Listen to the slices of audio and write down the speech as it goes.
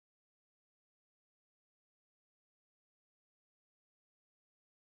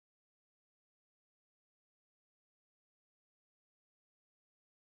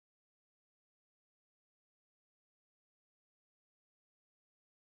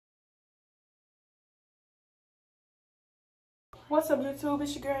What's up, YouTube?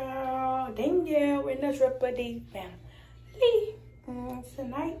 It's your girl, Danielle, in the Triple D family.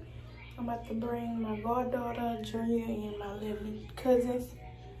 Tonight, I'm about to bring my goddaughter, Jaleah, and my little cousins.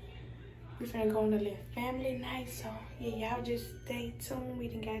 We finna go on a little family night, so yeah, y'all just stay tuned. We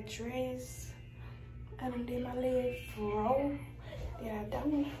done got dressed. I done did my little fro. Yeah,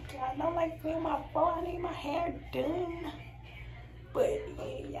 I don't like doing my fro. I need my hair done. But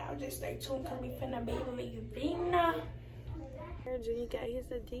yeah, y'all just stay tuned because we finna be leaving. Junior got his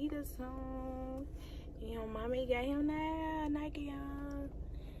Adidas on. You know, mommy got him now, Nike on.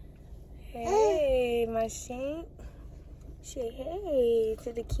 Hey, my shank. Say hey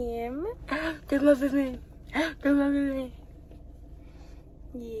to the camera. There's my baby. There's my baby.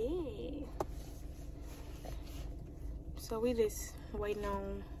 Yeah. So we just waiting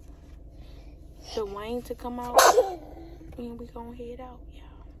on the Wayne to come out. And we gonna head out,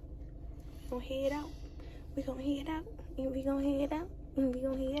 y'all. Gonna head out. We gonna head out. And we gonna head out. And we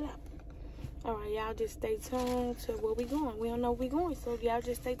gonna head out. Alright, y'all just stay tuned to where we going. We don't know where we going, so y'all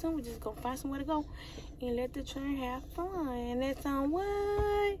just stay tuned. We just gonna find somewhere to go and let the train have fun. And that's on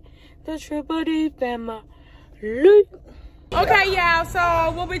what? The Triple D family. Okay, y'all,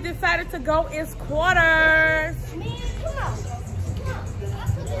 so what we decided to go is Quarters.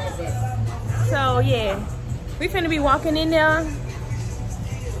 So yeah, we finna be walking in there.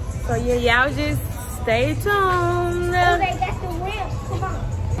 So yeah, y'all just stay tuned. Oh, they got the ramp. Come on.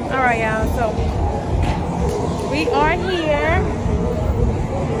 All right, y'all. So we are here.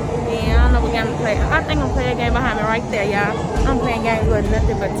 Yeah, I don't know what game to play. I think I'm playing a game behind me right there, y'all. I'm playing games with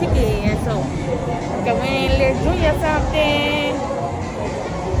nothing but tickets. So go in, let's do you something.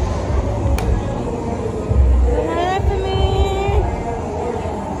 What happening?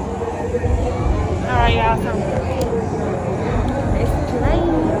 All right, y'all. So let's play.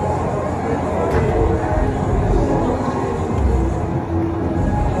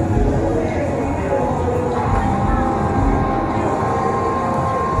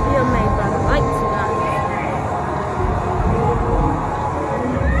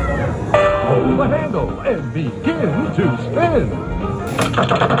 The handle and begin to spin.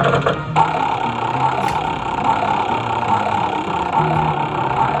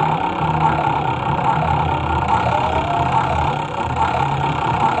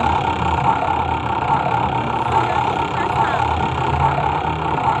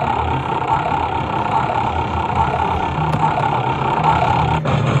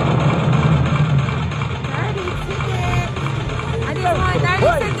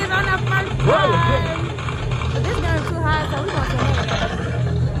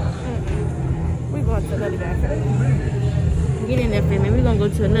 Get in there, family. We're gonna go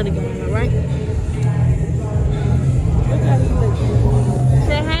to another game, all right?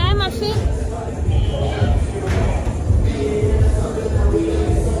 Say hi, my shit.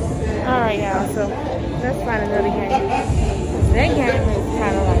 All right, y'all. So let's find another game. That game is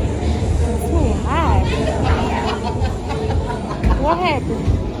kind of like too high. What happened?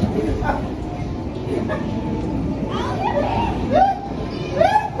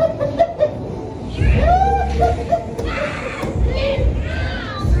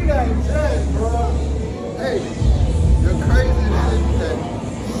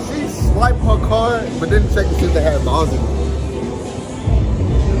 Swipe her card, but didn't check to see if they had balls in it.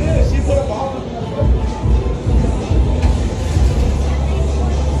 Yeah, she put a ball in it.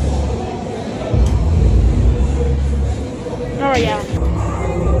 Alright, y'all.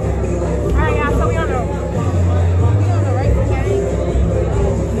 Alright, y'all, so we on the racing game.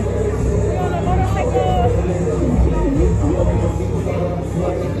 We on the motorcycle.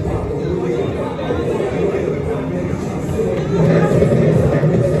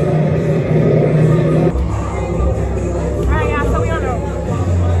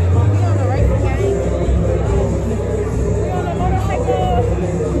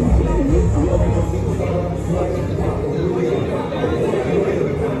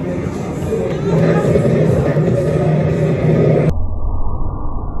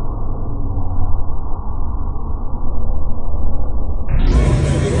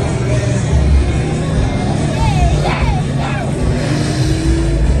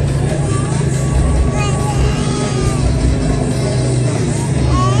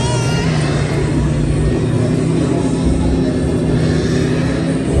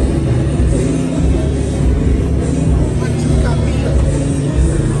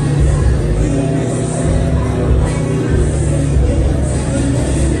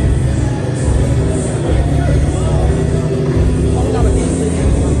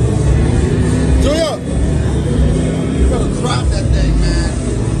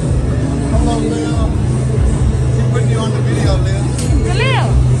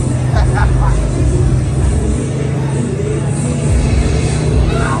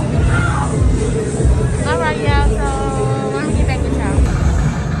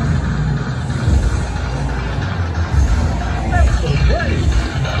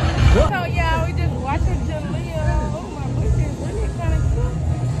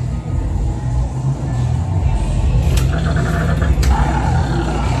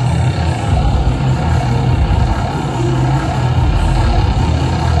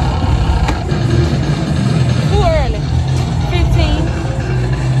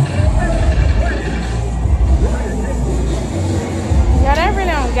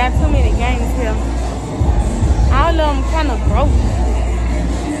 got too many games here. All of them kind of broke.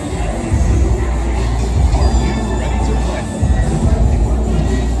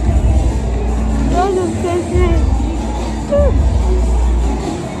 Those are so good.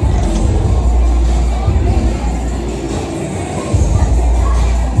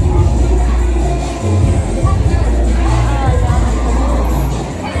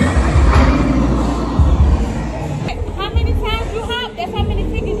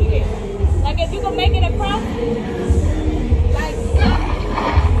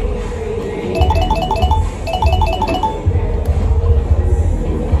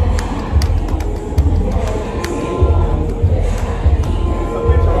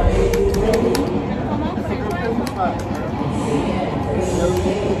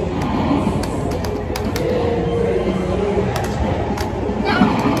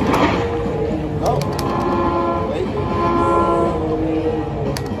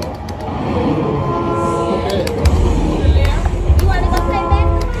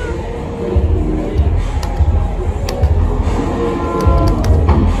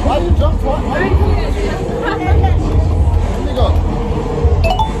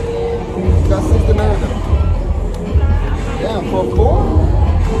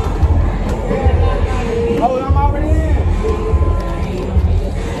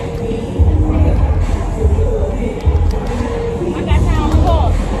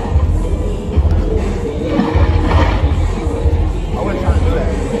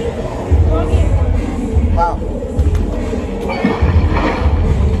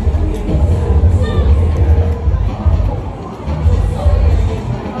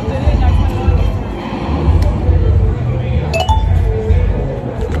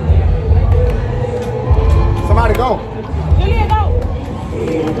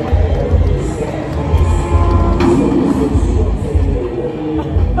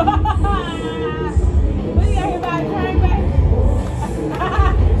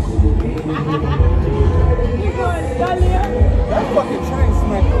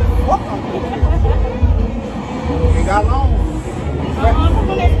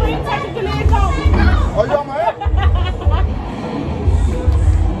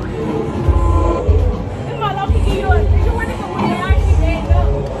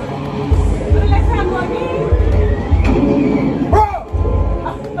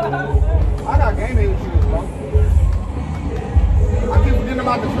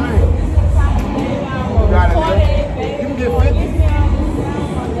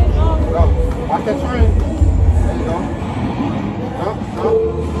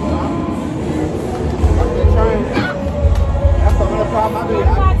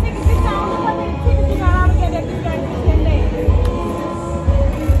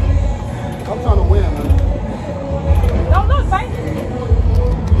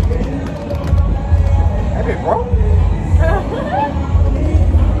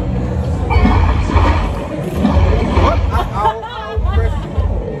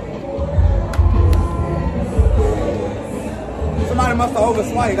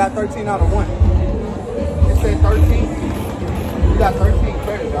 You got 13 out of 1. It said 13. You got 13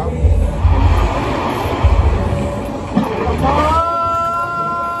 credits, y'all.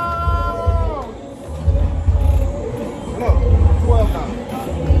 Come on! Look, 12 now.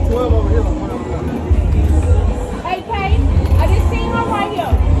 12 over here, 1 over there. Hey, Kay, I just seen her right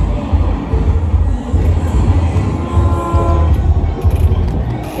here.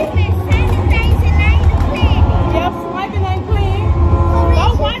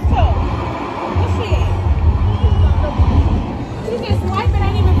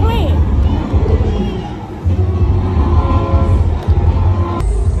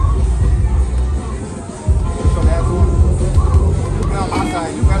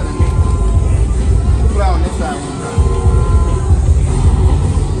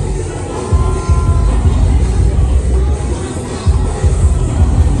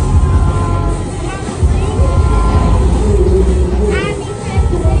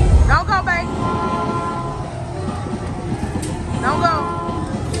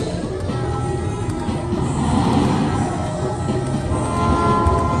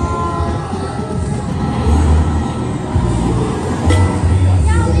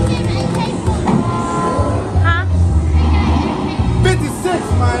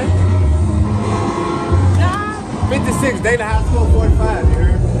 They the high score 45, you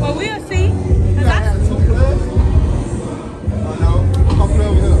heard? Well, we'll see. You gotta have 2 plus? Oh no, come play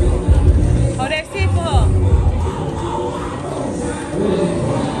over here. Oh, that's it for her.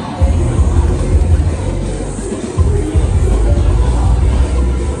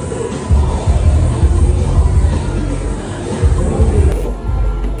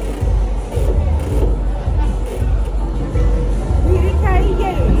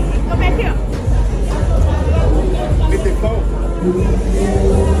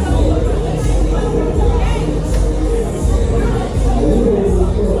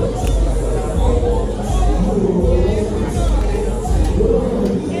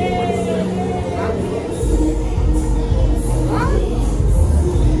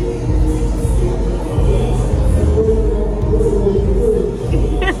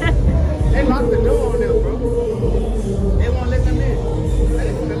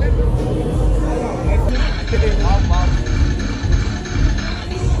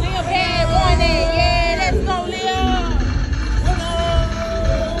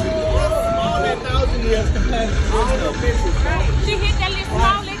 little misses. She hit that little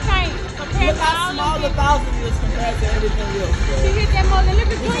small little change compared Look to how all small them. the 1,000 is compared to everything else. She hit that more than little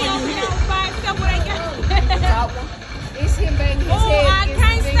between over there on 5 stuff where they got. Top one. It's him banging his Oh, head. I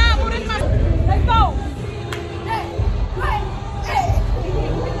can't stop with it. Let's go.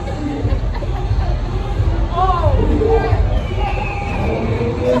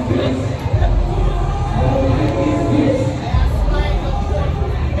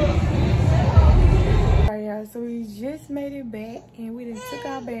 Alright, y'all, so we just made it back and we done took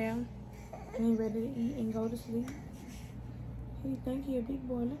our bath and ready to eat and go to sleep. He think he a big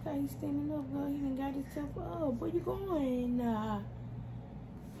boy. Look how he's standing up, girl. He done got himself up. Where you going?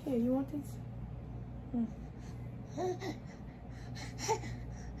 Here, you want this?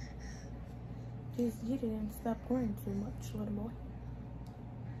 Just get it and stop crying too much, little boy.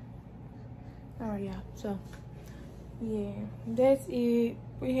 Alright, y'all. So, yeah, that's it.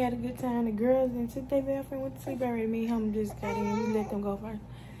 We had a good time. The girls and took their bath and went to sleep already. Me and him just got in. We let them go first.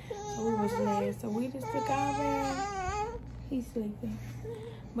 So we was last. So we just took our bath. He's sleeping.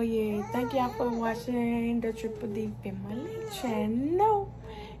 But yeah, thank y'all for watching the Triple D Family channel.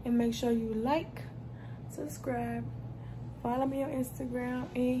 And make sure you like, subscribe, follow me on Instagram,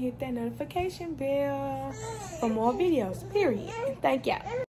 and hit that notification bell for more videos, period. Thank y'all.